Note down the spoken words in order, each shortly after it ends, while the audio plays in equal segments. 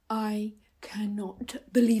I cannot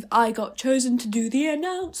believe I got chosen to do the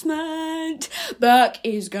announcement. Burke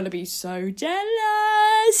is gonna be so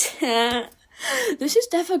jealous. This is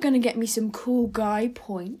definitely gonna get me some cool guy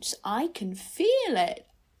points. I can feel it.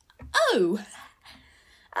 Oh,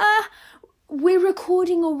 we're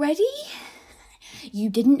recording already? You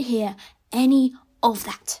didn't hear any of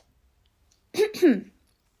that.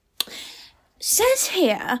 Says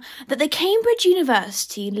here that the Cambridge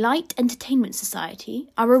University Light Entertainment Society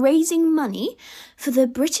are raising money for the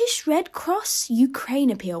British Red Cross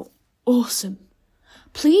Ukraine appeal. Awesome.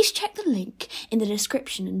 Please check the link in the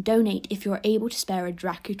description and donate if you're able to spare a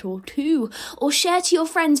dracket or two, or share to your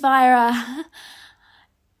friends via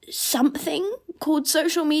something called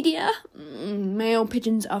social media. Mail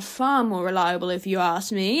pigeons are far more reliable if you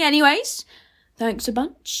ask me. Anyways, thanks a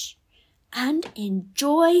bunch and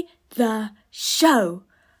enjoy the show.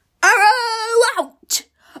 Arrow out!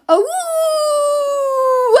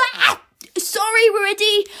 Oh! Ah! Sorry,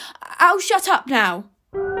 Rudy. I'll shut up now.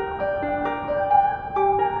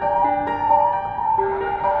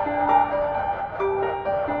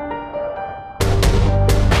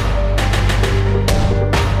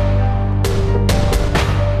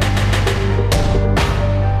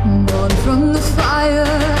 Born from the fire,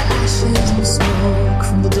 ashes and smoke,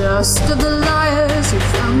 from the dust of the liars who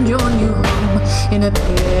found your new home in a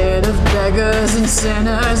pit of beggars and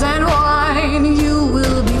sinners and wine. You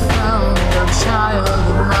will be found, a child of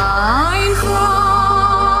mine, from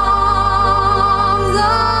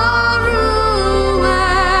the ruins.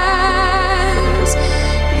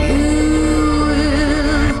 You will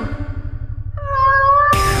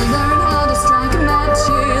learn how to strike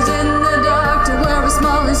matches in the dark, to wear a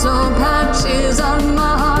small and soul patches on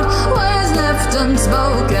my heart. Words left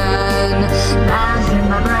unspoken, knives in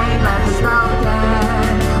my brain left spoken.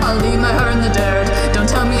 I'll leave my heart in the dirt, don't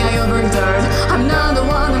tell me I overexert. I'm not the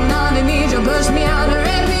one, I'm not in need. You'll push me out or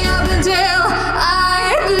rip me up until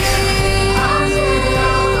I bleed. Until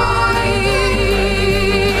I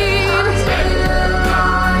bleed.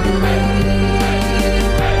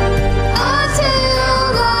 Until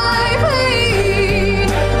I bleed.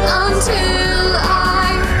 Until I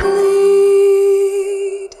bleed.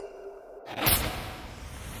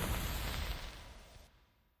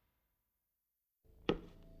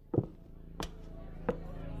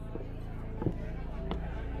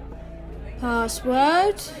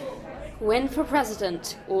 Password? Win for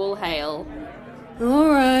president, all hail.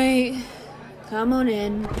 Alright. Come on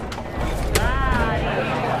in.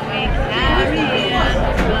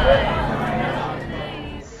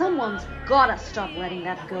 Someone's gotta stop letting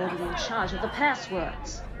that girl be in charge of the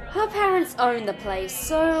passwords. Her parents own the place,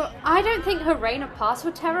 so I don't think her reign of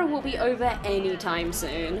password terror will be over anytime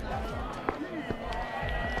soon.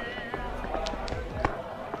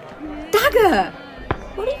 Dagger!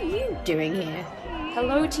 What are you doing here?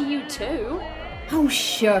 Hello to you too. Oh,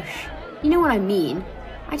 shush. You know what I mean.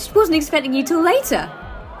 I just wasn't expecting you till later.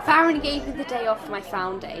 Farron gave me the day off for my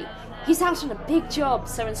found day. He's out on a big job,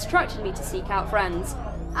 so instructed me to seek out friends.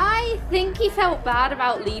 I think he felt bad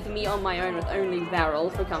about leaving me on my own with only Beryl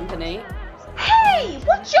for company. Hey,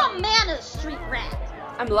 what's your manners, street rat?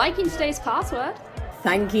 I'm liking today's password.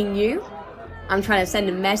 Thanking you? I'm trying to send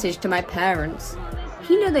a message to my parents.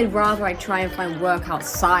 You know they'd rather I try and find work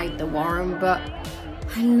outside the Warren, but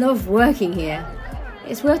I love working here.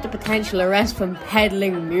 It's worth the potential arrest from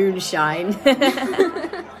peddling moonshine.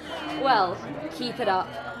 Well, keep it up.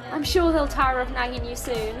 I'm sure they'll tire of nagging you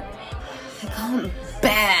soon. I can't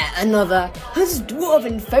bear another. Us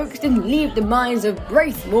dwarven folks didn't leave the mines of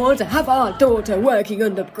Braithmore to have our daughter working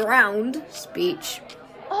underground. Speech.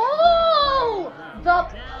 Oh, the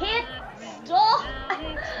pit stop.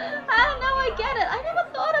 Now I get it. I never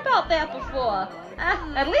thought about that before.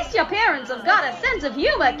 At least your parents have got a sense of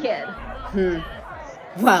humor, kid.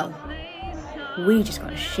 Well, we just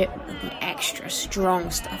got a shipment of the extra strong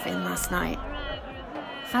stuff in last night.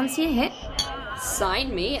 Fancy a hit?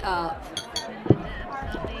 Sign me up.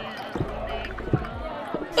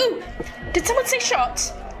 Ooh, did someone say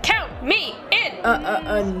shots? Count me in!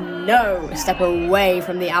 No. Step away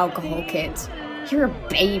from the alcohol, kids. You're a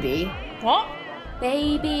baby. What?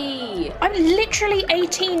 Baby. I'm literally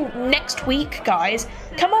 18 next week, guys.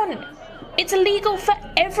 Come on. It's illegal for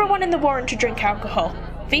everyone in the Warren to drink alcohol,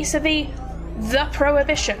 vis-a-vis the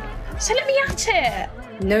prohibition. So let me at it.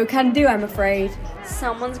 No can do, I'm afraid.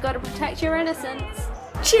 Someone's got to protect your innocence.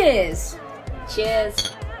 Cheers.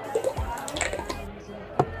 Cheers.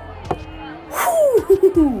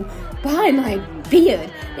 Whew, by my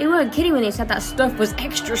beard. They weren't kidding when they said that stuff was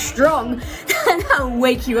extra strong. That'll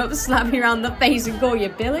wake you up, slap you around the face and call you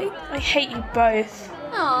Billy. I hate you both.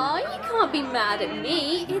 Aw, you can't be mad at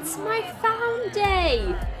me. It's my found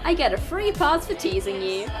day. I get a free pass for teasing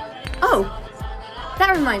you. Oh,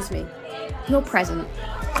 that reminds me. Your present.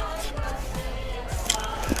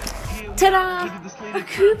 Ta-da! A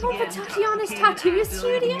coupon for Tatiana's tattoo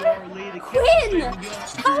studio? Quinn!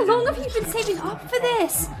 How long have you been saving up for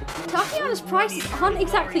this? Tatiana's prices aren't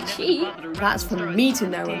exactly cheap. That's for me to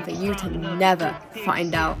know and for you to never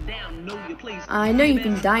find out. I know you've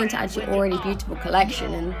been dying to add to your already beautiful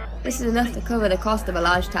collection, and this is enough to cover the cost of a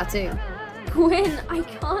large tattoo. Quinn, I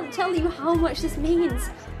can't tell you how much this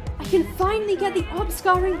means. I can finally get the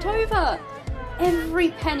Obscar inked over. Every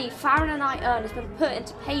penny Farron and I earn has been put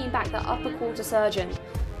into paying back the upper quarter surgeon,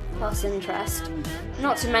 plus interest.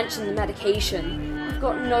 Not to mention the medication. I've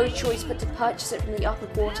got no choice but to purchase it from the upper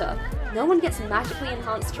quarter. No one gets magically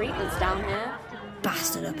enhanced treatments down here.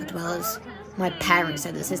 Bastard upper dwellers. My parents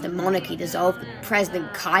said that since the monarchy dissolved,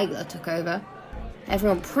 President Kygler took over.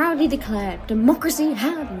 Everyone proudly declared democracy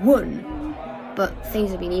had won. But things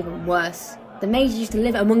have been even worse. The maids used to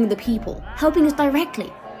live among the people, helping us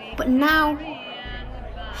directly. But now,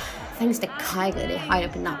 thanks to Kygler, they hide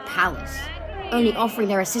up in that palace, only offering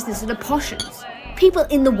their assistance to the potions. People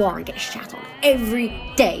in the Warren get shat on every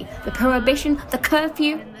day. The prohibition, the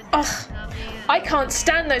curfew. Ugh, I can't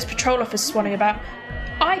stand those patrol officers swanning about.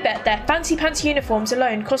 I bet their fancy pants uniforms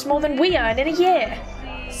alone cost more than we earn in a year.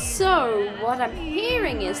 So, what I'm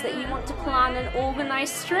hearing is that you want to plan an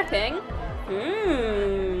organised stripping?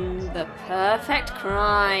 The perfect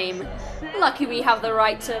crime. Lucky we have the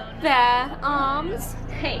right to bear arms.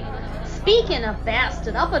 Hey, speaking of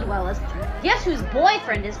bastard upper dwellers, guess whose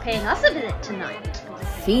boyfriend is paying us a visit tonight?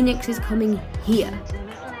 Phoenix is coming here.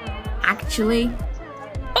 Actually,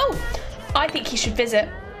 Oh, I think he should visit.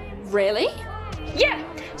 Really? Yeah,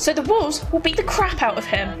 so the wolves will beat the crap out of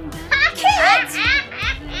him.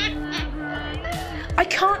 I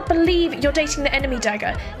can't believe you're dating the enemy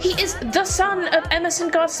dagger. He is the son of Emerson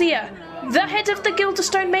Garcia, the head of the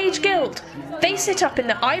Gilderstone Mage Guild. They sit up in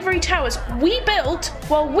the ivory towers we built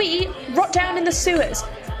while we rot down in the sewers.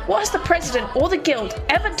 What has the president or the guild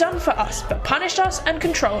ever done for us but punish us and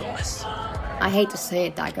control us? I hate to say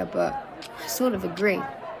it, Dagger, but I sort of agree.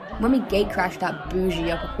 When we gatecrashed that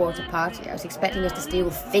bougie upper quarter party, I was expecting us to steal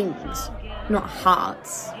things, not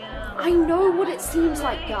hearts. I know what it seems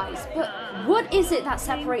like, guys, but what is it that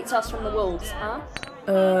separates us from the wolves, huh?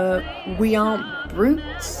 We aren't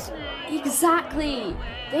brutes? Exactly.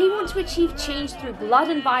 They want to achieve change through blood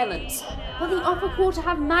and violence, but the upper quarter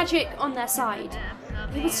have magic on their side.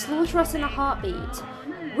 They would slaughter us in a heartbeat.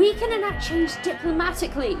 We can enact change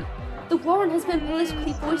diplomatically. The Warren has been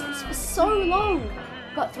politically voiceless for so long,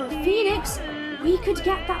 but through Phoenix, we could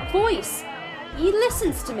get that voice. He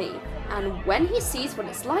listens to me, and when he sees what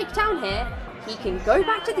it's like down here, he can go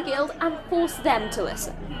back to the guild and force them to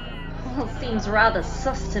listen. Well, seems rather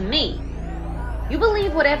sus to me. You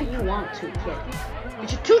believe whatever you want to, kid,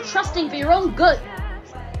 but you're too trusting for your own good.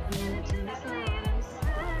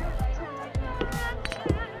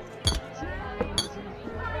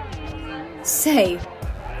 Say,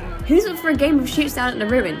 who's up for a game of shoots down at the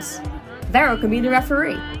ruins? Vero can be the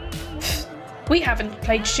referee. We haven't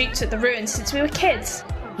played shoots at the ruins since we were kids.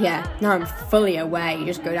 Yeah, now I'm fully aware you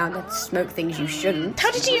just go down to smoke things you shouldn't.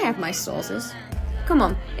 How did you- I have my sources. Come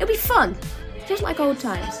on, it'll be fun. Just like old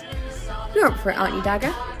times. You're up for it, aren't you,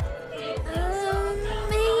 Dagger?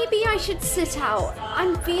 Maybe I should sit out.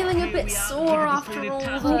 I'm feeling a bit sore after all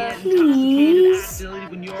the... Please?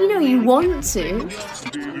 You know you want to.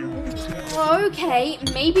 Okay,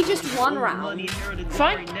 maybe just one round.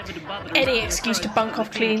 Fine. Any excuse to bunk off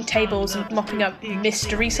cleaning tables and mopping up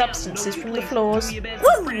mystery substances from the floors.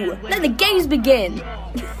 Woo! Let the games begin!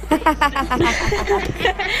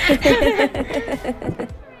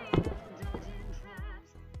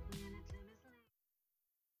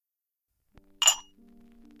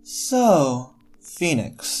 So,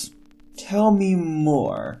 Phoenix, tell me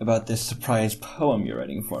more about this surprise poem you're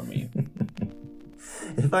writing for me.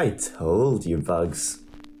 If I told you, Bugs,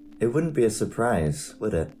 it wouldn't be a surprise,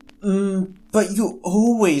 would it? But you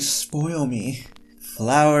always spoil me.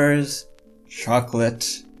 Flowers,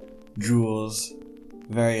 chocolate, jewels,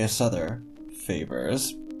 various other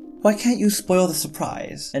favors. Why can't you spoil the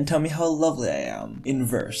surprise and tell me how lovely I am in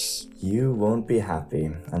verse? You won't be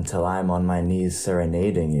happy until I'm on my knees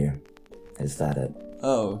serenading you. Is that it?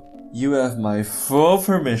 Oh, you have my full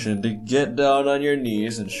permission to get down on your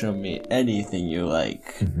knees and show me anything you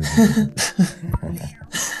like.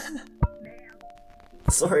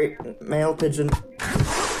 Sorry, male pigeon.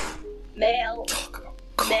 Male.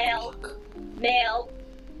 Male. Male.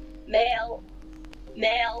 Male.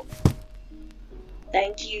 Male.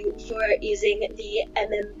 Thank you for using the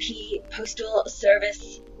MMP Postal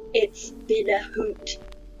Service. It's been a hoot.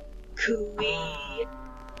 Cooey.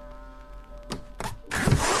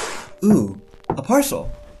 Ooh, a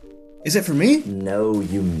parcel. Is it for me? No,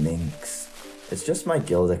 you minx. It's just my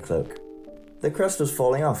Gilda cloak. The crust was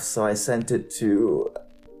falling off, so I sent it to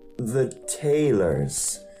the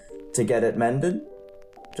tailors to get it mended.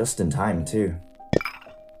 Just in time, too.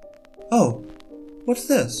 Oh, what's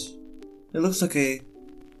this? It looks like a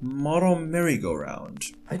model merry-go-round.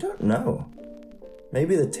 I don't know.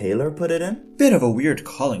 Maybe the tailor put it in? Bit of a weird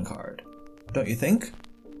calling card, don't you think?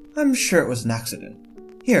 I'm sure it was an accident.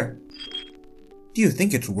 Here. Do you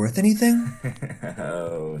think it's worth anything?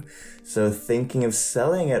 Oh, so thinking of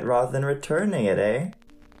selling it rather than returning it, eh?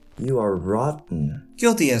 You are rotten.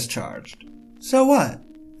 Guilty as charged. So what?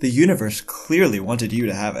 The universe clearly wanted you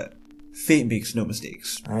to have it. Fate makes no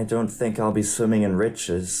mistakes. I don't think I'll be swimming in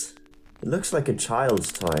riches. It looks like a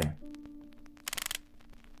child's toy.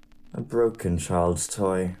 A broken child's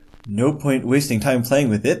toy. No point wasting time playing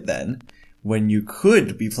with it then, when you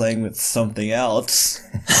could be playing with something else.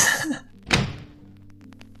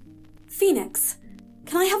 Phoenix,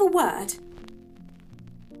 can I have a word?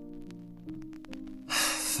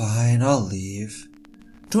 Fine, I'll leave.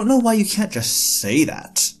 Don't know why you can't just say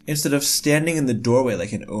that, instead of standing in the doorway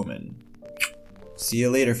like an omen. See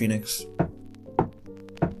you later, Phoenix.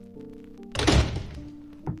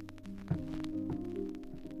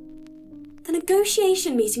 The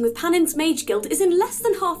negotiation meeting with Panin's Mage Guild is in less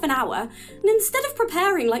than half an hour, and instead of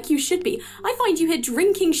preparing like you should be, I find you here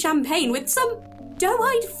drinking champagne with some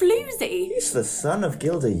doe-eyed floozy. He's the son of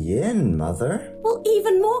Gilda Yin, mother. Well,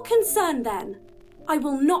 even more concerned then. I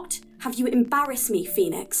will not have you embarrass me,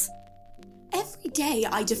 Phoenix. Every day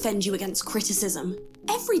I defend you against criticism.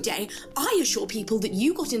 Every day I assure people that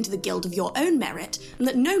you got into the guild of your own merit and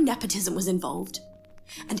that no nepotism was involved.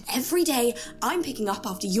 And every day I'm picking up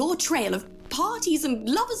after your trail of parties and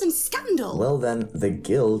lovers and scandal. Well then, the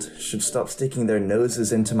guild should stop sticking their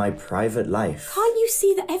noses into my private life. Can't you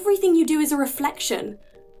see that everything you do is a reflection?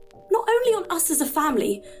 Not only on us as a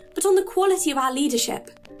family, but on the quality of our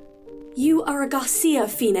leadership. You are a Garcia,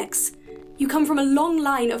 Phoenix. You come from a long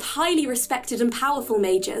line of highly respected and powerful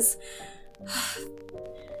mages.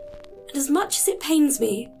 And as much as it pains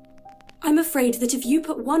me, I'm afraid that if you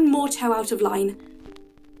put one more toe out of line,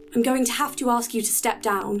 I'm going to have to ask you to step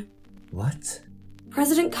down. What?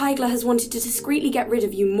 President Kaigler has wanted to discreetly get rid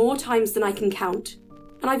of you more times than I can count,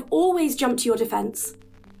 and I've always jumped to your defense.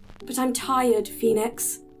 But I'm tired,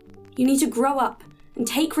 Phoenix. You need to grow up and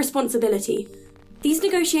take responsibility. These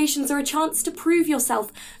negotiations are a chance to prove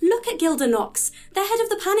yourself. Look at Gilda Nox. They're head of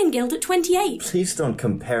the Panin Guild at 28. Please don't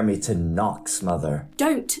compare me to Nox, mother.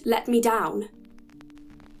 Don't let me down.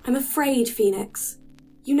 I'm afraid, Phoenix.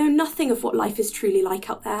 You know nothing of what life is truly like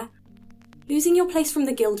out there. Losing your place from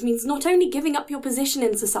the guild means not only giving up your position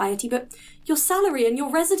in society, but your salary and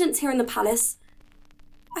your residence here in the palace.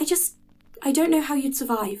 I don't know how you'd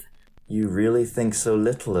survive. You really think so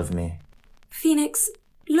little of me? Phoenix,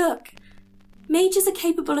 look. Mages are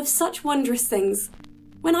capable of such wondrous things.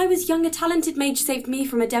 When I was young, a talented mage saved me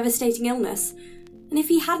from a devastating illness. And if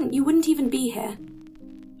he hadn't, you wouldn't even be here.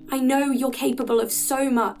 I know you're capable of so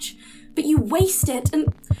much, but you waste it,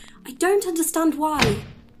 and I don't understand why.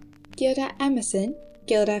 Gilda Emerson,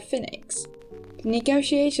 Gilda Phoenix. The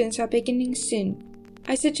negotiations are beginning soon.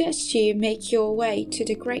 I suggest you make your way to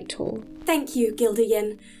the Great Hall. Thank you, Gilda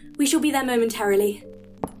Yin. We shall be there momentarily.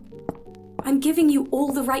 I'm giving you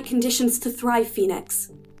all the right conditions to thrive,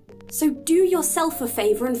 Phoenix. So do yourself a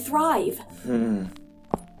favor and thrive.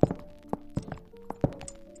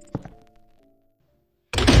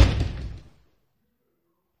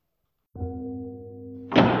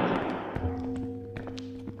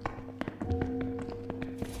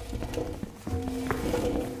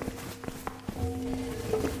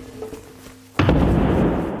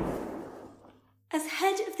 As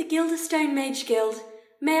head of the Gilderstone Mage Guild,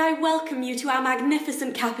 may I welcome you to our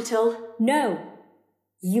magnificent capital? No,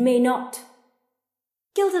 you may not.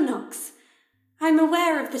 Gilda Nox, I'm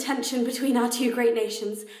aware of the tension between our two great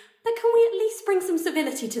nations, but can we at least bring some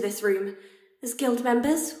civility to this room? As guild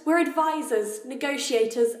members, we're advisors,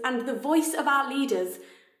 negotiators, and the voice of our leaders.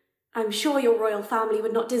 I'm sure your royal family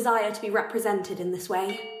would not desire to be represented in this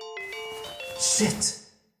way. Sit!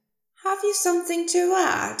 Have you something to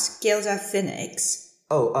add, Gilda Phoenix?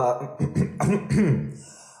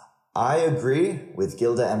 I agree with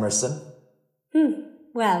Gilda Emerson.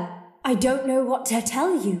 Well, I don't know what to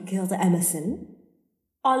tell you, Gilda Emerson.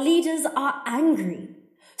 Our leaders are angry.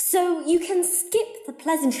 So you can skip the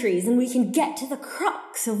pleasantries and we can get to the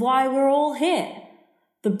crux of why we're all here.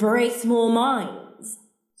 The Braithmore Mines.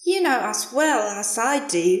 You know as well as I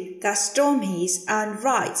do that Stormies earned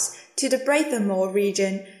rights to the Bravermore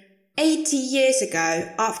region 80 years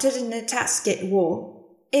ago after the Natasket War.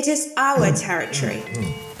 It is our territory.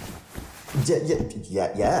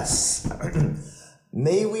 Yes.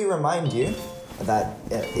 May we remind you that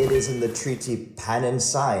it is in the treaty Panin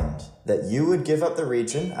signed that you would give up the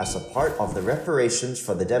region as a part of the reparations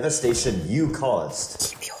for the devastation you caused.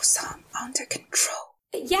 Keep your son under control.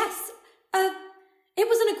 Yes, it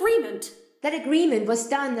was an agreement. That agreement was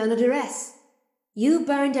done under duress. You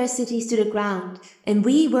burned our cities to the ground, and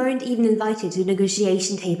we weren't even invited to the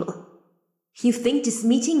negotiation table. You think this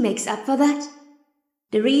meeting makes up for that?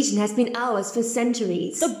 The region has been ours for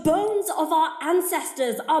centuries. The bones of our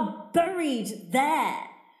ancestors are buried there.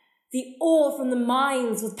 The ore from the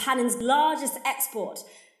mines was Panin's largest export.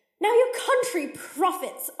 Now your country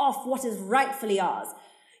profits off what is rightfully ours.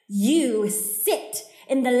 You sit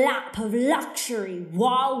in the lap of luxury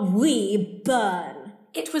while we burn.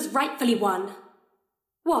 It was rightfully won.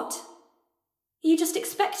 What? Are you just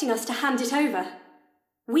expecting us to hand it over?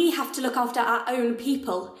 We have to look after our own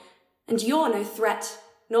people, and you're no threat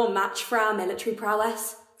nor match for our military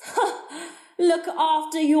prowess. Look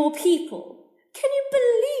after your people. Can you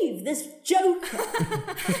believe this joker?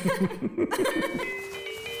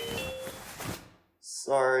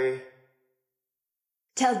 Sorry.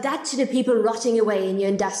 Tell that to the people rotting away in your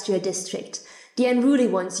industrial district. The unruly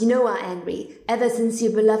ones, you know, are angry, ever since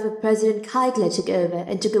your beloved President Keigler took over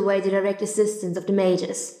and took away the direct assistance of the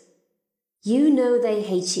majors. You know they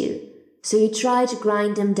hate you, so you try to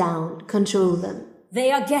grind them down, control them.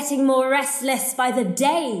 They are getting more restless by the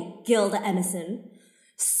day, Gilda Emerson.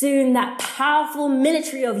 Soon that powerful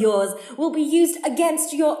military of yours will be used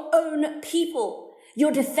against your own people.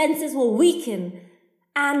 Your defenses will weaken,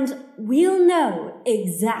 and we'll know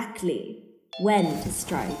exactly when to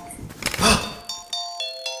strike.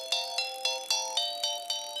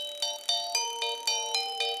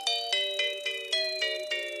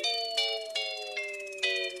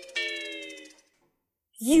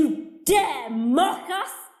 You dare mock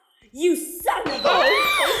us? You son of a...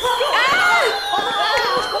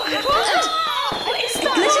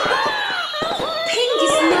 Pink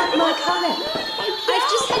is not my colour. I've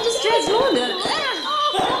just had to stress longer.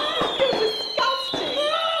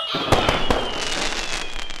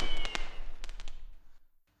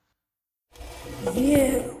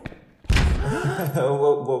 You.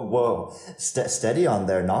 Whoa. Steady on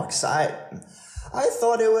there, Nox. I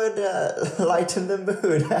thought it would lighten the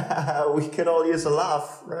mood. We could all use a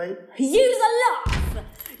laugh, right? Use a laugh!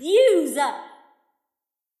 Use a...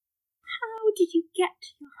 How did you get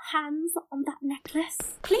your hands on that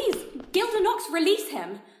necklace? Please, Gilda Nox, release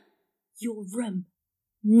him. Your room.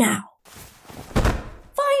 Now.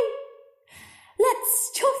 Fine.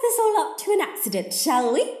 Let's chalk this all up to an accident,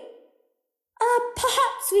 shall we?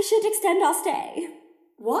 Perhaps we should extend our stay.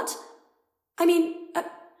 What? I mean,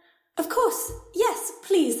 of course. Yes,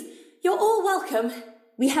 please. You're all welcome.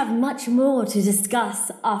 We have much more to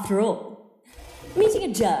discuss after all. Meeting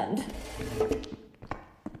adjourned.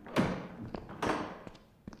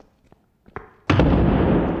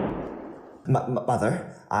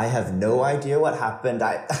 Mother, I have no idea what happened.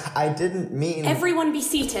 I didn't mean... Everyone be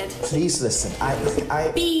seated. Please listen.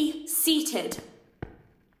 I... Be seated.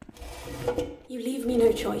 You leave me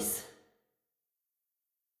no choice.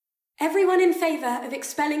 Everyone in favour of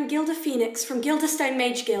expelling Gilda Phoenix from Gilderstone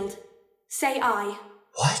Mage Guild, say aye.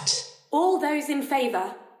 What? All those in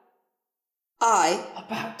favour. Aye.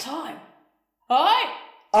 About time. Aye.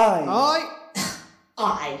 Aye.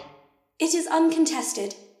 Aye. It is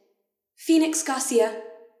uncontested. Phoenix Garcia,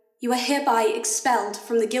 you are hereby expelled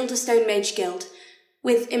from the Gilderstone Mage Guild,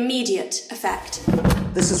 with immediate effect.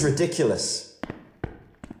 This is ridiculous.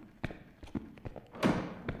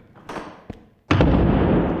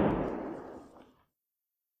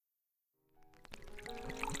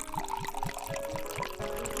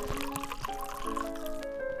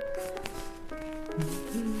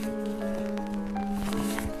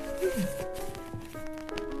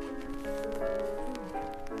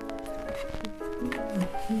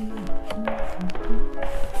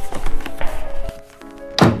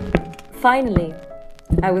 Finally,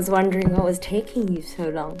 I was wondering what was taking you so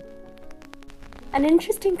long. An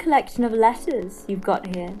interesting collection of letters you've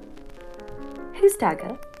got here. Whose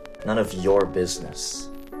dagger? None of your business.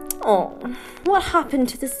 Oh, what happened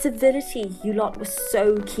to the civility you lot were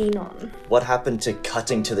so keen on? What happened to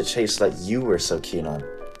cutting to the chase that you were so keen on?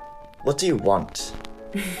 What do you want?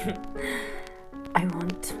 I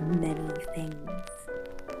want many things.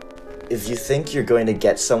 If you think you're going to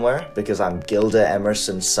get somewhere because I'm Gilda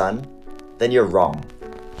Emerson's son, then you're wrong.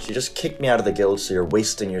 She just kicked me out of the guild, so you're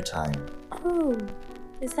wasting your time. Oh,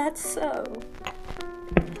 is that so?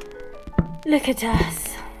 Look at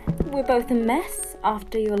us. We're both a mess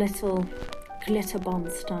after your little glitter bomb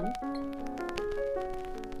stunt.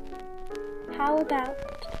 How about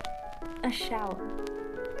a shower?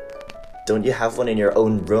 Don't you have one in your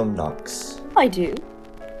own room, Nox? I do.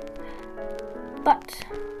 But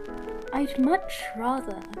I'd much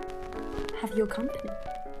rather have your company.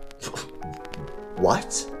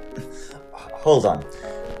 What? Hold on.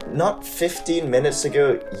 Not 15 minutes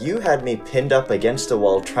ago, you had me pinned up against a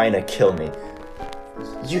wall trying to kill me.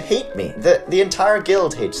 You hate me. The entire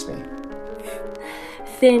guild hates me.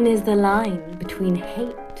 Thin is the line between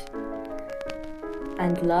hate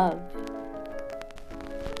and love.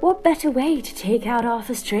 What better way to take out our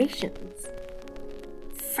frustrations?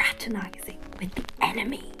 Fraternizing with the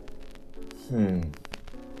enemy.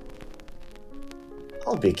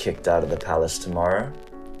 I'll be kicked out of the palace tomorrow.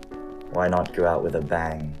 Why not go out with a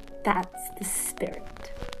bang? That's the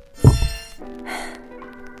spirit.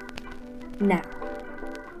 Now,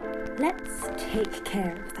 let's take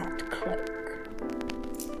care of that cloak.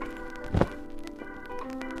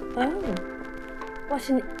 Oh, what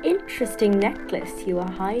an interesting necklace you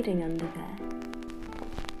are hiding under there.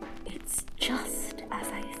 It's just as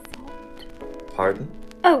I thought. Pardon?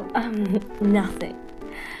 Oh, nothing.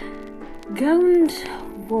 Go and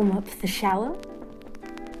warm up the shower.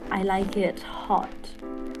 I like it hot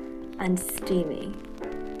and steamy.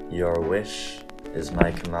 Your wish is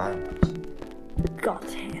my command. Got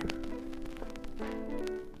him.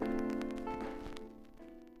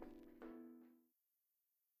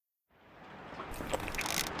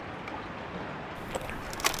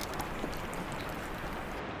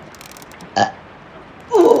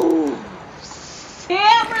 Ooh,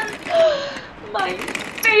 salmon! My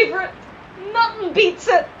favorite! Nothing beats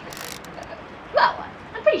it! Well,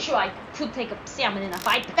 I'm pretty sure I could take a salmon in a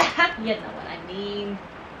fight, but you know what I mean.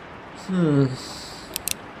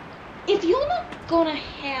 If you're not gonna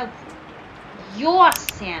have your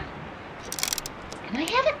salmon, can I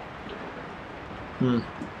have it?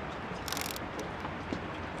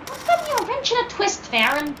 What's got you a wrench and a twist,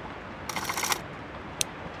 Farron?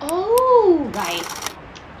 Oh, right.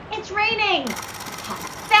 It's raining.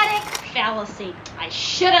 Pathetic fallacy. I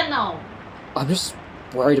should have known. I'm just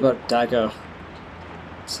worried about Dagger.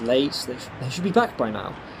 It's late. They should be back by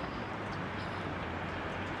now.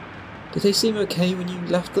 Did they seem okay when you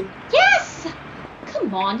left them? Yes!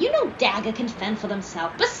 Come on, you know Dagger can fend for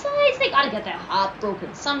themselves. Besides, they gotta get their heart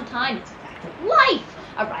broken sometime. It's a fact of life.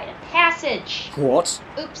 A rite of passage. What?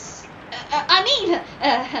 Oops.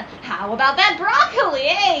 How about that broccoli,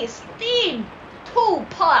 eh? Steamed to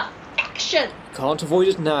perfection. Can't avoid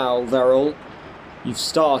it now, Verrill. You've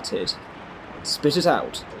started. Spit it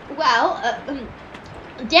out. Well,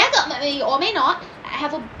 Dagger may or may not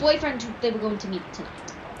have a boyfriend who they were going to meet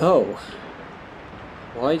tonight. Oh.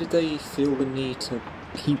 Why did they feel the need to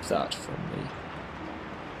keep that from me?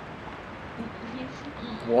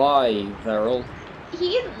 Why, Verrill?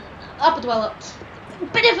 He's a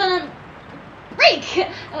bit of a freak,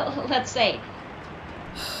 let's say.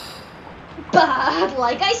 But,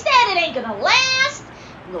 like I said, it ain't gonna last.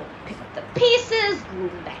 We'll pick up the pieces, glue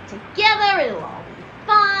them back together, it'll all be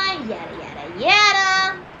fine, yada yada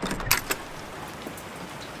yada.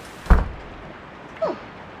 Whew.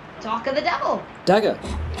 Talk of the devil. Dagger,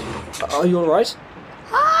 are you alright?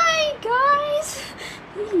 Hi, guys!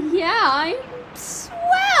 Yeah, I'm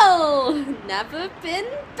swell! Never been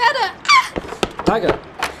better. Ah! Dagger!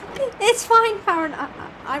 It's fine, Farron.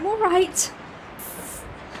 I'm alright.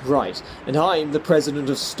 Right, and I'm the president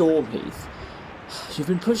of Stormheath. You've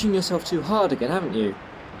been pushing yourself too hard again, haven't you?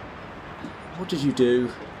 What did you do?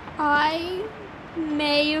 I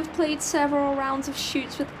may have played several rounds of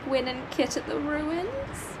shoots with Gwyn and Kit at the ruins.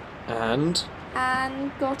 And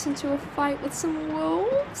Got into a fight with some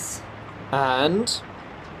wolves. And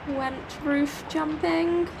Went roof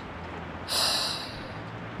jumping.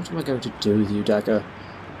 what am I going to do with you, Dagger?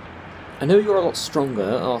 I know you're a lot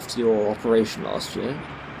stronger after your operation last year.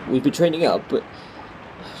 We've been training up, but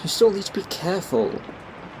you still need to be careful.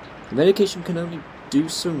 The medication can only do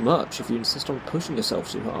so much if you insist on pushing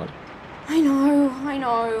yourself too hard. I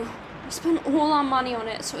know. We spent all our money on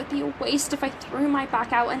it, so it'd be a waste if I threw my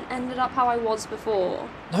back out and ended up how I was before.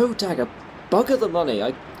 No, Dagger, bugger the money.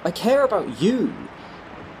 I care about you.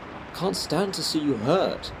 Can't stand to see you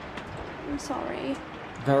hurt. I'm sorry.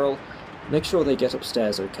 Verrill, make sure they get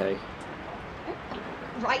upstairs, okay?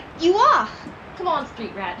 Right, you are. Come on,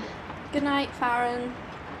 street rat. Good night, Farron.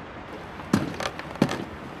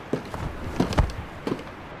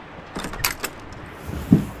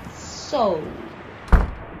 So,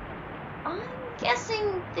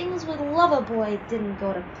 with Loverboy didn't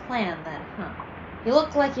go to plan then, huh? You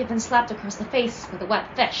look like you've been slapped across the face with a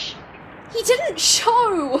wet fish. He didn't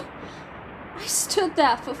show! I stood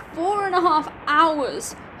there for 4.5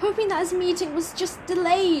 hours, hoping that his meeting was just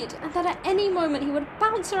delayed, and that at any moment he would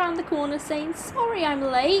bounce around the corner saying, "Sorry I'm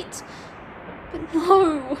late." But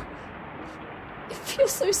no. It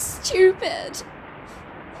feels so stupid.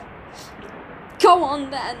 Go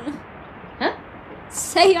on then. Huh?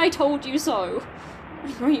 Say I told you so.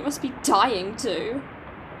 I know you must be dying to.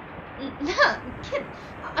 Nah, kid,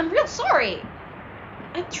 I'm real sorry.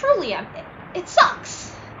 I truly am. It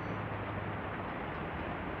sucks.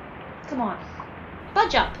 Come on.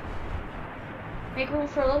 Budge up. Make room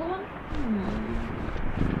for a little one?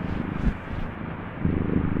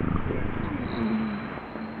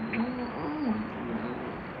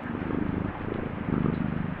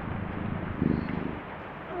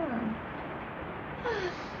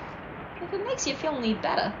 If it makes you feel any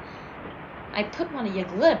better, I put one of your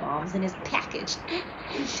glitter bombs in his package.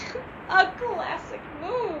 A classic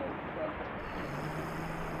move.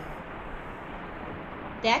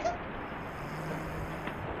 Dagger?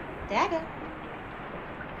 Dagger?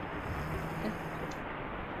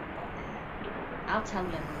 I'll tell you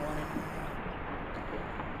in the morning.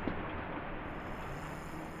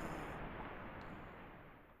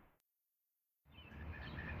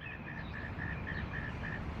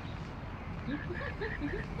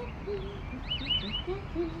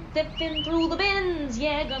 Dipping through the bins,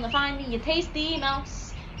 yeah, gonna find me a tasty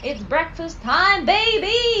mouse. It's breakfast time,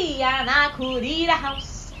 baby, and I could eat a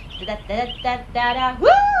house. Da da da da da da,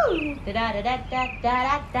 woo! Da da da da da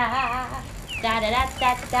da da da da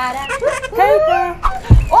da da da. Paper.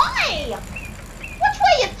 Oi! Which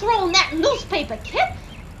way you throwing that newspaper, kid?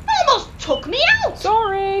 Almost took me out.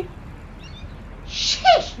 Sorry.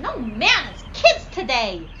 Sheesh, no manners, kids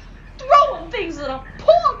today. Throwing things at a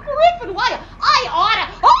poor Griffin. Why, I oughta.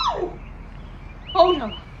 Oh! Oh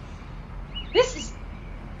no. This is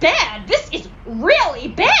bad. This is really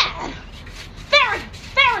bad. Farron,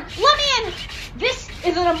 let me in. This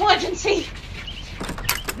is an emergency.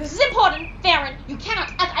 This is important, Farron. You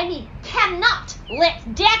cannot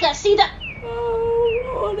let Dagger see the... Oh,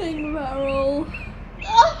 morning, Meryl.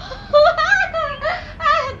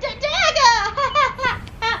 Dagger!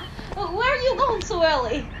 Where are you going so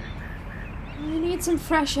early? I need some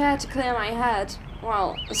fresh air to clear my head.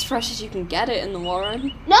 Well, as fresh as you can get it in the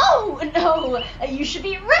Warren. No, you should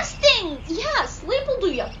be resting. Yeah, sleep will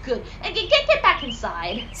do you good. Get back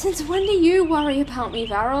inside. Since when do you worry about me,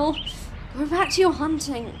 Varel? Go back to your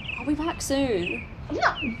hunting. I'll be back soon. I'm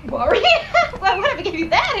not worried. Whatever gave you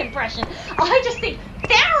that impression? I just think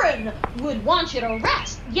Farron would want you to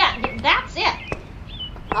rest. Yeah, that's it.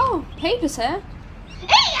 Oh, papers here.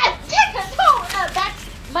 Hey, no, that's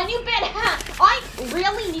my new bed. I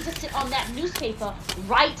really need to sit on that newspaper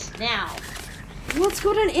right now. What's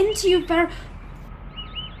gotten into you,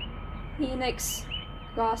 Phoenix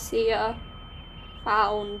Garcia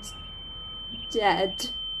found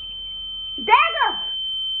dead. Dagger!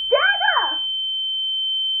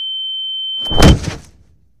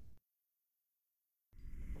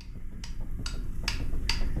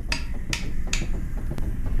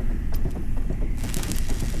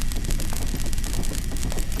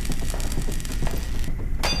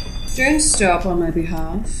 Don't stop on my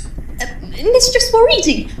behalf. Mistress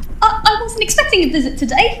Waridi, I wasn't expecting a visit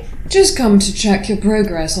today. Just come to check your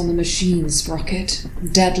progress on the machines, Sprocket.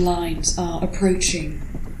 Deadlines are approaching.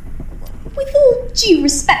 With all due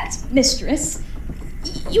respect, Mistress,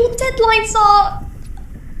 your deadlines are...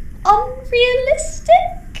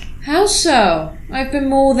 unrealistic? How so? I've been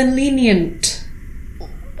more than lenient.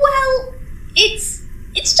 Well, it's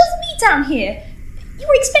just me down here. You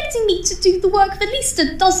were expecting me to do the work of at least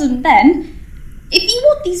a dozen men. If you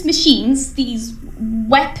want these machines, these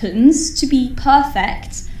weapons, to be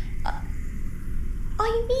perfect,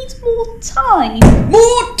 I need more time.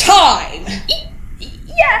 More time?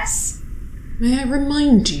 Yes. May I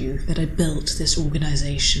remind you that I built this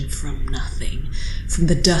organisation from nothing, from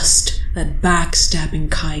the dust that backstabbing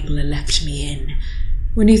Kaigler left me in.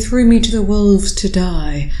 When he threw me to the wolves to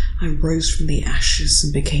die, I rose from the ashes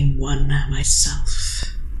and became one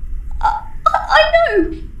myself. I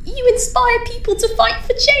know! You inspire people to fight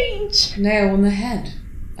for change! Nail on the head.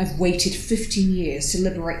 I've waited 15 years to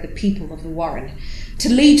liberate the people of the Warren, to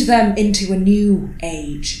lead them into a new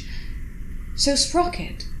age. So,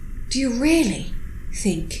 Sprocket, do you really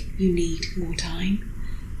think you need more time?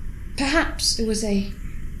 Perhaps it was a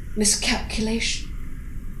miscalculation.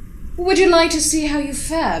 Would you like to see how you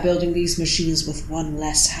fare building these machines with one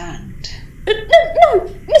less hand? No,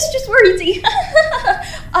 Mistress Waridi.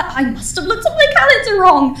 I must have looked at my calendar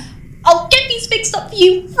wrong. I'll get these fixed up for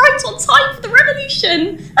you right on time for the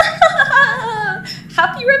revolution.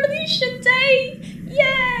 Happy Revolution Day!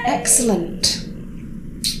 Yay! Excellent.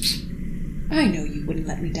 I know you wouldn't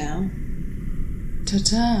let me down.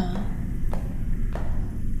 Ta-ta.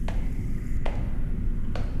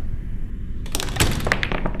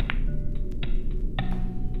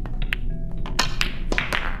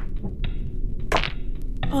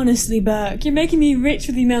 Honestly, Burke, you're making me rich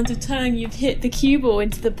with the amount of time you've hit the cue ball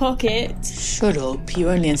into the pocket. Shut up. You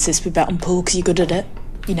only insist we bet on pool because you're good at it.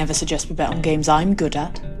 You never suggest we bet on games I'm good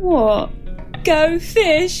at. What? Go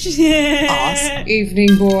fish? Arse.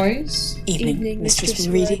 Evening, boys. Evening, Mistress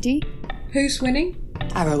Reedy. Who's winning?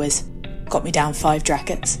 Arrow is. Got me down 5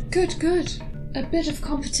 drackets. Good, good. A bit of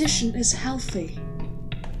competition is healthy.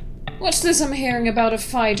 What's this I'm hearing about a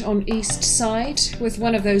fight on East Side with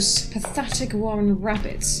one of those pathetic Warren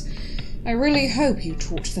rabbits? I really hope you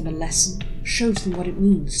taught them a lesson, showed them what it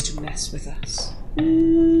means to mess with us.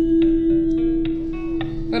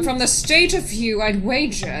 But from the state of you, I'd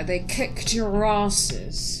wager they kicked your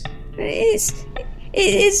asses.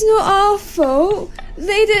 It's not our fault.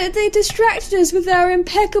 They distracted us with their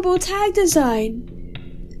impeccable tag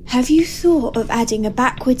design. Have you thought of adding a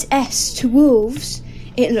backwards S to wolves?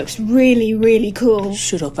 It looks really, really cool.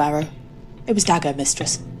 Shut up, Arrow. It was Dagger,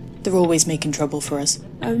 Mistress. They're always making trouble for us.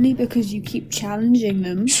 Only because you keep challenging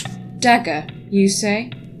them. Dagger, you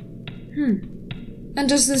say? And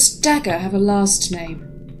does this Dagger have a last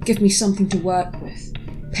name? Give me something to work with.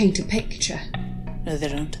 Paint a picture. No, they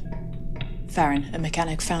don't. Farron, a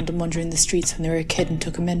mechanic, found them wandering the streets when they were a kid and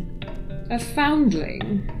took them in. A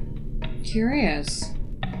foundling? Curious.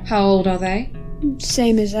 How old are they?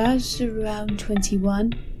 Same as us, around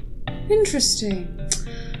 21. Interesting.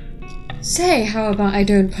 Say, how about I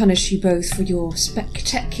don't punish you both for your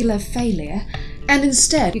spectacular failure, and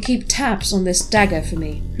instead you keep tabs on this Dagger for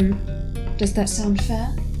me, Does that sound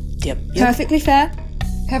fair? Yep. Perfectly fair.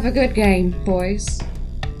 Have a good game, boys.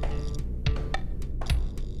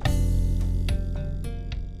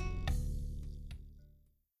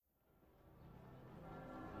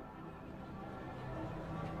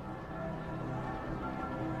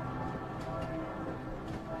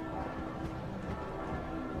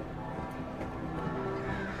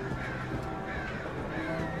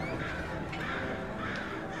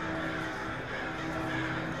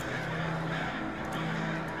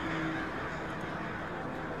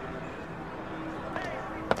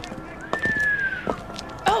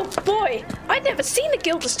 Oh boy, I'd never seen a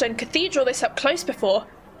Gilderstone Cathedral this up close before.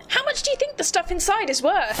 How much do you think the stuff inside is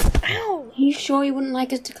worth? Ow! You sure you wouldn't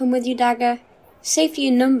like us to come with you, Dagger? Safety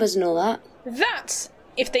in numbers and all that. That's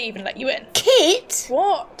if they even let you in. Kit!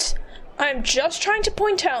 What? I'm just trying to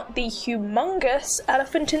point out the humongous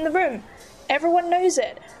elephant in the room. Everyone knows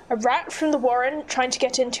it. A rat from the Warren trying to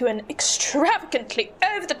get into an extravagantly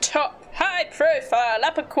over-the-top, high-profile,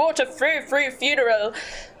 upper-quarter frou-frou funeral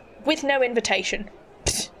with no invitation.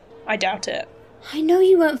 Pfft, I doubt it. I know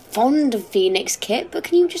you weren't fond of Phoenix, Kit, but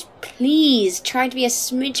can you just please try to be a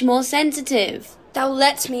smidge more sensitive? They'll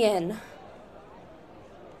let me in.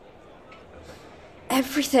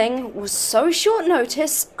 Everything was so short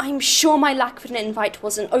notice, I'm sure my lack of an invite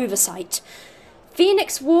was an oversight.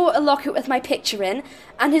 Phoenix wore a locket with my picture in,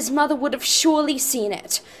 and his mother would have surely seen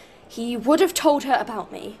it. He would have told her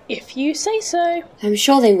about me. If you say so. I'm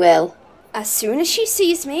sure they will. As soon as she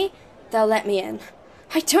sees me, they'll let me in.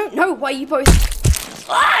 I don't know why you both...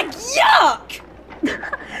 Ah, yuck!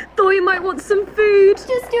 Thought you might want some food.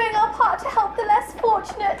 Just doing our part to help the less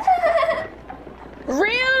fortunate.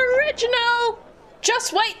 Real original!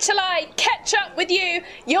 Just wait till I catch up with you.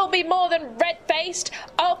 You'll be more than red-faced.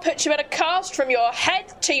 I'll put you in a cast from your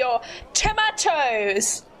head to your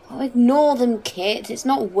tomatoes. Oh, ignore them, Kit. It's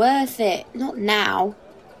not worth it. Not now.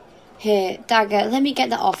 Here, Dagger, let me get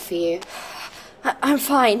that off for you. I'm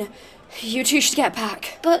fine. You two should get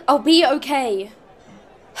back. But I'll be okay.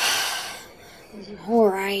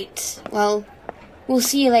 Alright. Well, we'll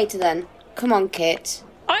see you later then. Come on, Kit.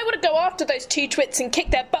 I want to go after those two twits and kick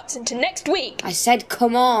their butts into next week. I said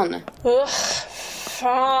come on. Ugh,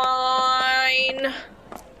 fine.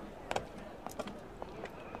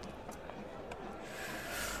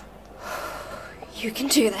 You can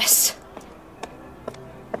do this.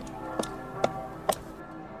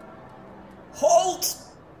 Halt!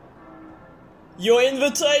 Your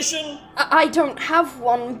invitation? I don't have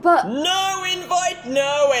one, but... No invite,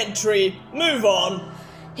 no entry. Move on.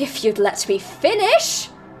 If you'd let me finish...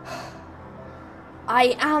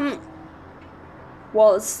 I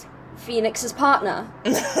was Phoenix's partner.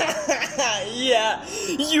 Yeah,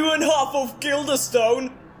 you and half of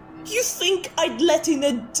Gilderstone. You think I'd let in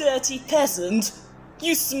a dirty peasant?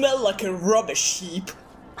 You smell like a rubbish heap.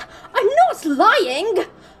 I'm not lying!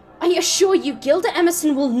 I assure you, Gilda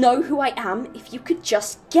Emerson will know who I am if you could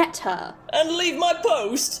just get her. And leave my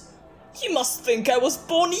post? You must think I was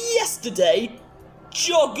born yesterday.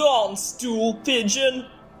 Jog on, stool pigeon.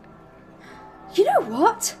 You know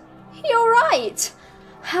what? You're right.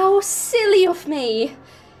 How silly of me.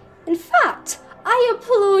 In fact, I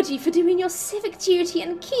applaud you for doing your civic duty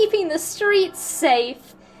and keeping the streets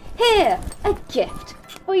safe. Here, a gift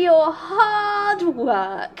for your hard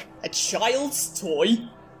work. A child's toy?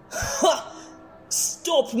 Ha!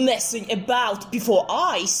 Stop messing about before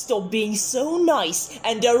I stop being so nice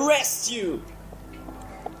and arrest you.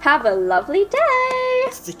 Have a lovely day.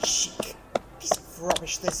 The cheek. Piece of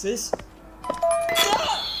rubbish this is.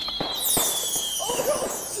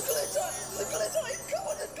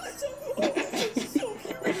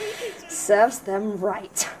 Serves them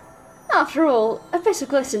right. After all, a bit of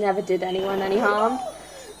glitter never did anyone any harm.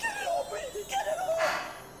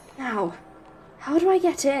 Now, how do I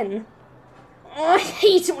get in? Oh, I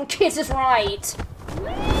hate it when Kit is right.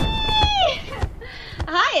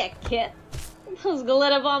 Hiya, Kit. Those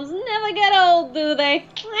glitter bombs never get old, do they?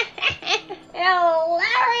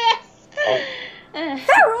 Hilarious!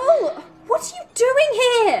 Farrell, what are you doing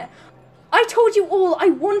here? I told you all I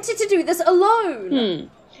wanted to do this alone.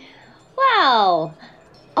 Well,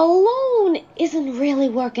 alone isn't really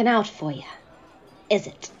working out for you, is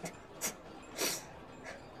it?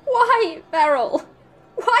 Why, Farrell?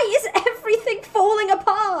 Why is everything falling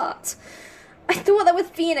apart? I thought that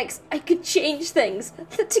with Phoenix I could change things.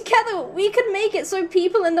 That together we could make it so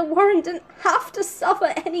people in the Warren didn't have to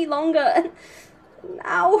suffer any longer. And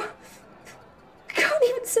now I can't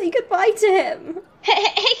even say goodbye to him.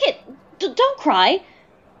 Hey, Kit, don't cry.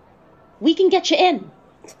 We can get you in.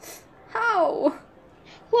 How?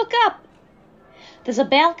 Look up. There's a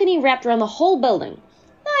balcony wrapped around the whole building.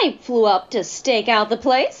 I flew up to stake out the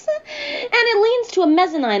place, and it leads to a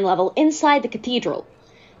mezzanine level inside the cathedral.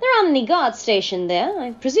 There aren't any guards stationed there.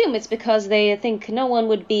 I presume it's because they think no one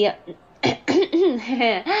would be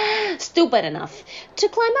stupid enough to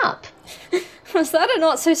climb up. Was that a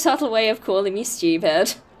not-so-subtle way of calling me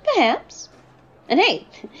stupid? Perhaps. And hey,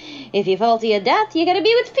 if you fall to your death, you're gonna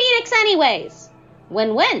be with Phoenix anyways.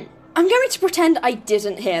 Win-win. I'm going to pretend I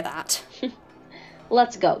didn't hear that.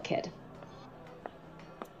 Let's go, kid.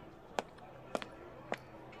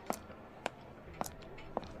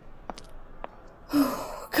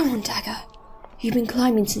 Come on, Dagger. You've been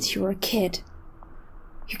climbing since you were a kid.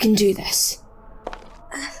 You can do this.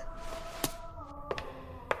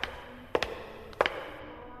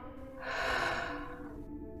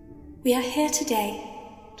 We are here today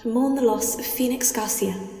to mourn the loss of Phoenix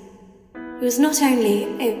Garcia, who was not only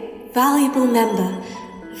a valuable member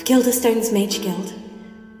of Gilderstone's Mage Guild,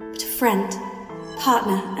 but a friend,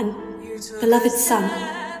 partner, and beloved son.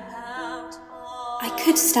 I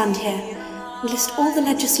could stand here and list all the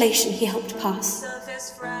legislation he helped pass,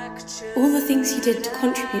 all the things he did to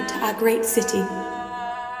contribute to our great city.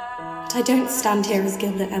 But I don't stand here as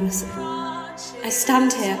Gilda Emerson. I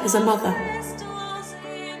stand here as a mother.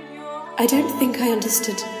 I don't think I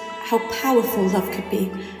understood how powerful love could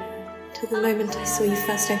be till the moment I saw you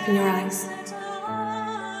first open your eyes.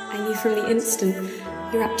 I knew from the instant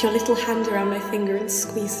you wrapped your little hand around my finger and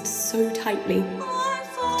squeezed so tightly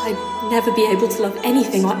that I'd never be able to love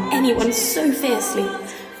anything or anyone so fiercely.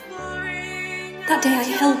 That day I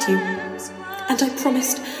held you, and I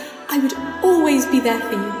promised I would always be there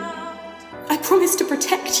for you. I promised to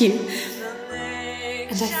protect you,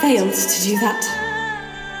 and I failed to do that.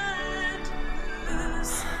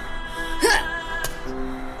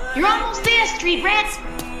 You're almost there, street rats.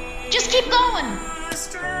 Just keep going.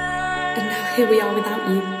 And now here we are without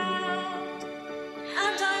you.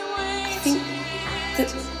 I think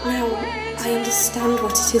that now I understand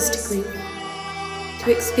what it is to grieve,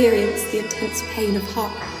 to experience the intense pain of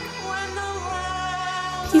heartbreak.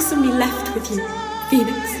 A piece of me left with you,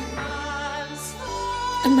 Phoenix.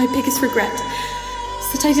 And my biggest regret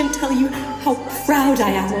is that I didn't tell you how proud I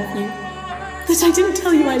am of you. That I didn't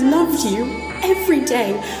tell you I loved you every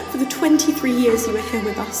day for the 23 years you were here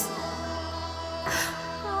with us.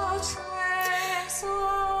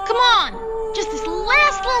 Come on, just this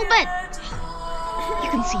last little bit. You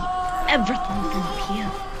can see everything from up here.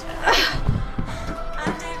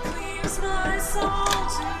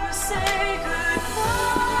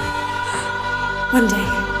 One day,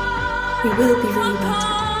 we will be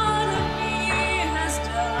reunited.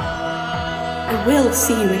 I will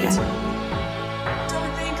see you again.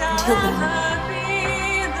 Until then,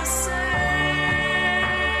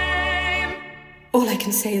 all I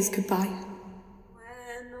can say is goodbye.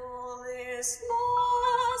 When all is lost.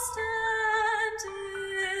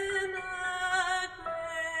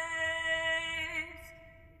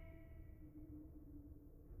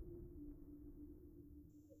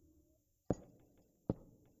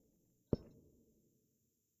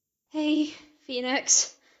 Hey,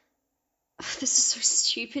 Phoenix. This is so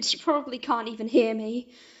stupid, you probably can't even hear me.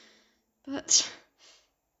 But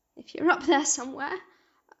if you're up there somewhere,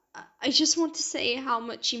 I just want to say how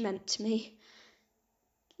much you meant to me.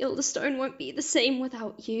 Guilderstone won't be the same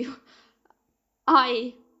without you.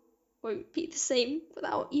 I won't be the same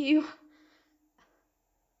without you.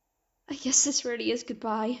 I guess this really is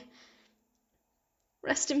goodbye.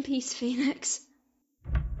 Rest in peace, Phoenix.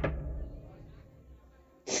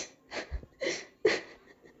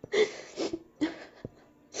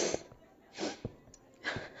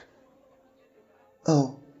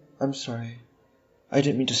 Oh, I'm sorry. I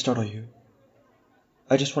didn't mean to startle you.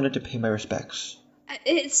 I just wanted to pay my respects.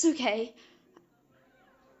 It's okay.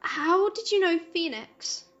 How did you know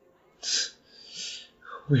Phoenix?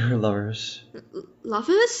 We were lovers.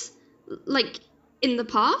 Lovers? Like, in the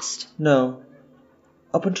past? No.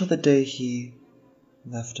 Up until the day he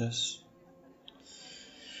left us.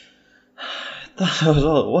 I thought that was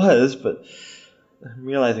all it was, but I'm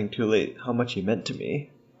realizing too late how much he meant to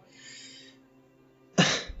me.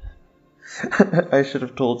 I should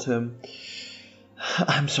have told him.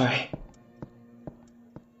 I'm sorry.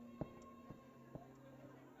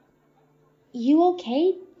 You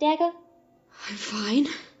okay, Dagger? I'm fine.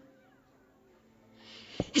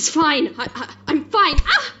 It's fine. I'm fine.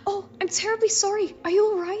 Ah! Oh, I'm terribly sorry. Are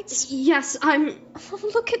you alright? Yes, I'm... Oh,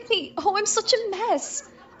 look at me. Oh, I'm such a mess.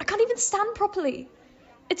 I can't even stand properly.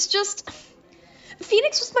 It's just...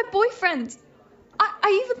 Phoenix was my boyfriend.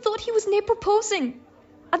 I even thought he was near proposing.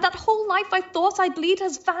 And that whole life I thought I'd lead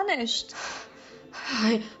has vanished.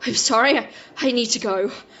 I'm sorry. I need to go.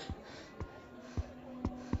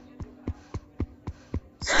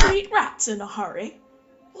 Street rats in a hurry?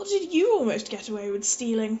 What did you almost get away with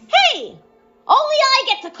stealing? Hey! Only I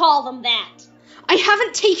get to call them that! I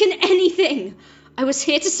haven't taken anything. I was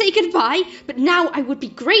here to say goodbye, but now I would be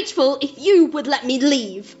grateful if you would let me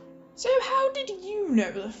leave. So how did you know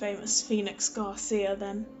the famous Phoenix Garcia,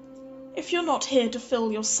 then? If you're not here to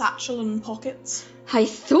fill your satchel and pockets. I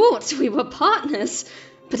thought we were partners,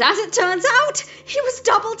 but as it turns out, he was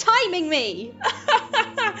double timing me.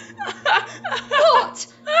 What?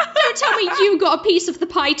 Don't tell me you got a piece of the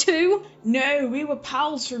pie too. No, we were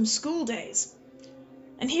pals from school days.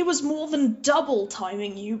 And he was more than double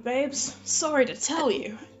timing you, babes. Sorry to tell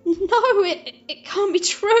you. No, it can't be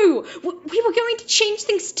true. We were going to change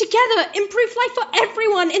things together, improve life for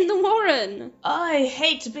everyone in the Warren. I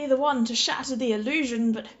hate to be the one to shatter the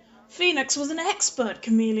illusion, but Phoenix was an expert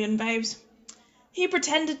chameleon, babes. He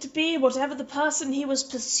pretended to be whatever the person he was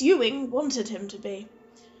pursuing wanted him to be.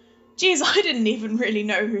 Geez, I didn't even really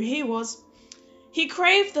know who he was. He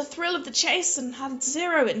craved the thrill of the chase and had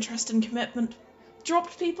zero interest in commitment.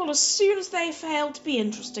 Dropped people as soon as they failed to be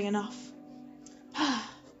interesting enough.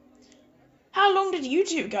 How long did you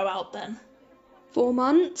two go out then? 4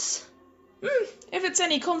 months. If it's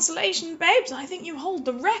any consolation, babes, I think you hold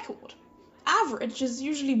the record. Average is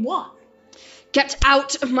usually 1. Get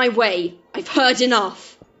out of my way. I've heard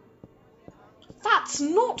enough. That's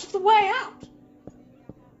not the way out.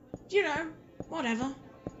 You know, whatever.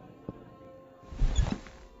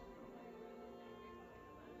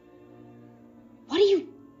 What are you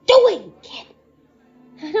doing, kid?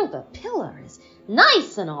 I know the pillar is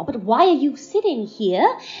nice and all, but why are you sitting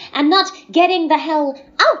here and not getting the hell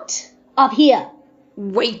out of here?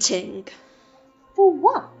 Waiting. For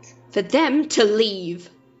what? For them to leave.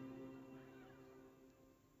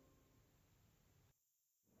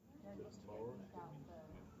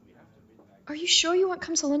 Are you sure you won't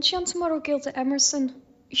come to luncheon tomorrow, Gilda Emerson?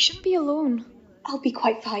 You shouldn't be alone. I'll be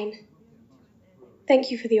quite fine.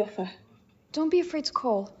 Thank you for the offer. Don't be afraid to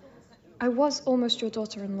call. I was almost your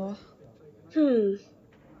daughter-in-law.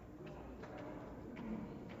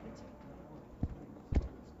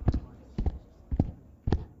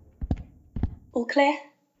 All clear?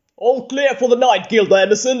 All clear for the night, Gilda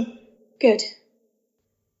Emerson. Good.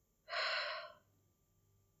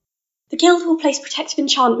 The guild will place protective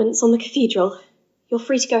enchantments on the cathedral. You're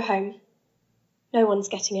free to go home. No one's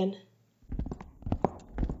getting in.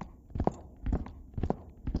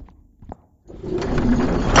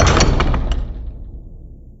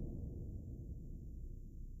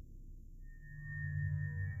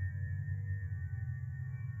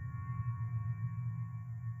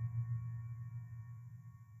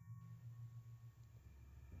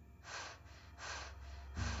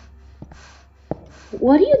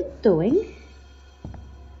 What are you doing?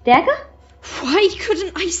 Dagger? Why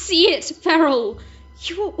couldn't I see it, Ferrell?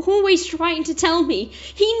 You were always trying to tell me.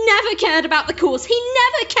 He never cared about the cause. He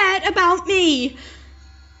never cared about me.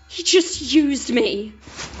 He just used me.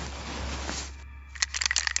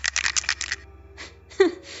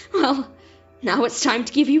 Well, now it's time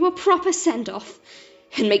to give you a proper send-off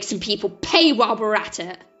and make some people pay while we're at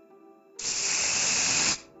it.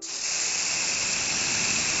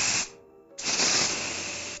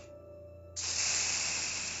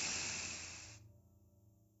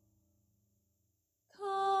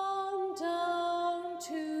 Come down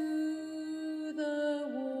to the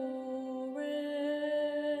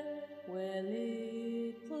warren where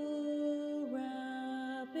little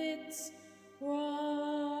rabbits run.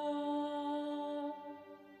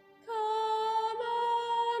 Come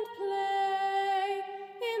and play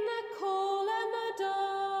in the coal and the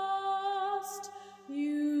dust.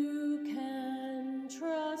 You can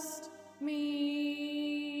trust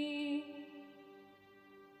me.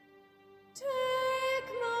 Take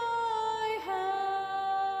my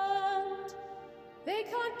hand. They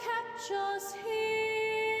can't catch us here.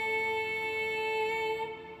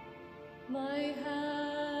 My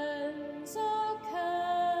hands are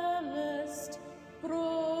calloused,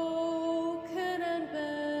 broken and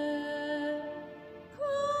bare.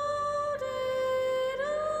 Clouded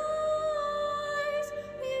eyes,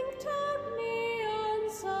 inked out neon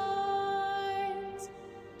signs.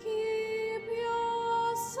 Keep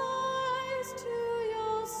your sighs to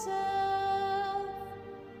yourself.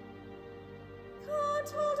 Can't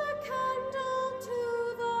hold a candle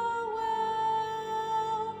to the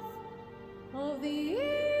wealth of the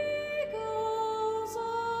eagles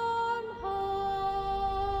on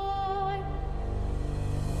high.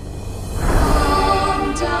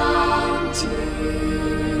 Come down to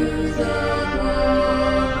the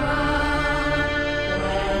warren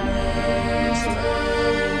where little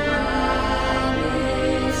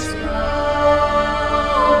rabbits run.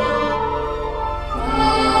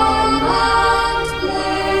 Come and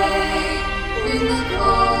play in the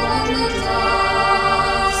coal and the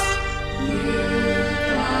dust. You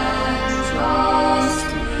can trust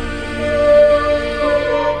me.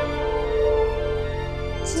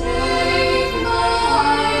 Take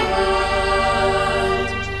my hand.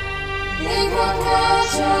 They can't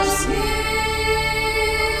catch us here.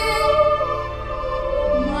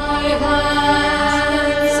 My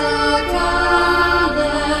hands are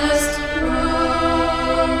calloused,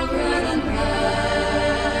 broken and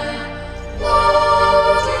bare.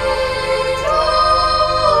 Clouded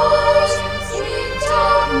eyes, inked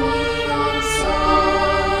out neon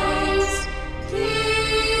signs.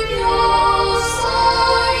 Keep your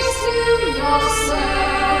sighs to yourself.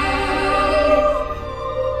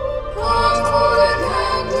 Can't hold a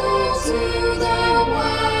candle to the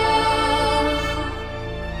wealth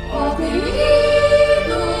of the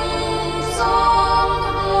eagles on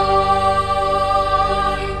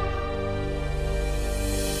high.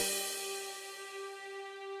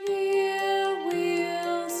 Here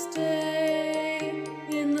we'll stay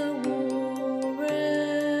in the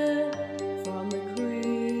warren, from the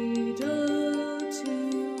cradle to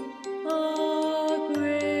our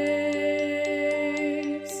graves.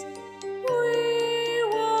 We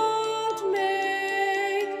won't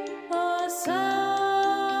make a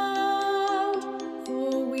sound,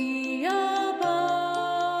 for we are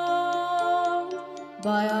bound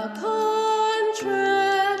by our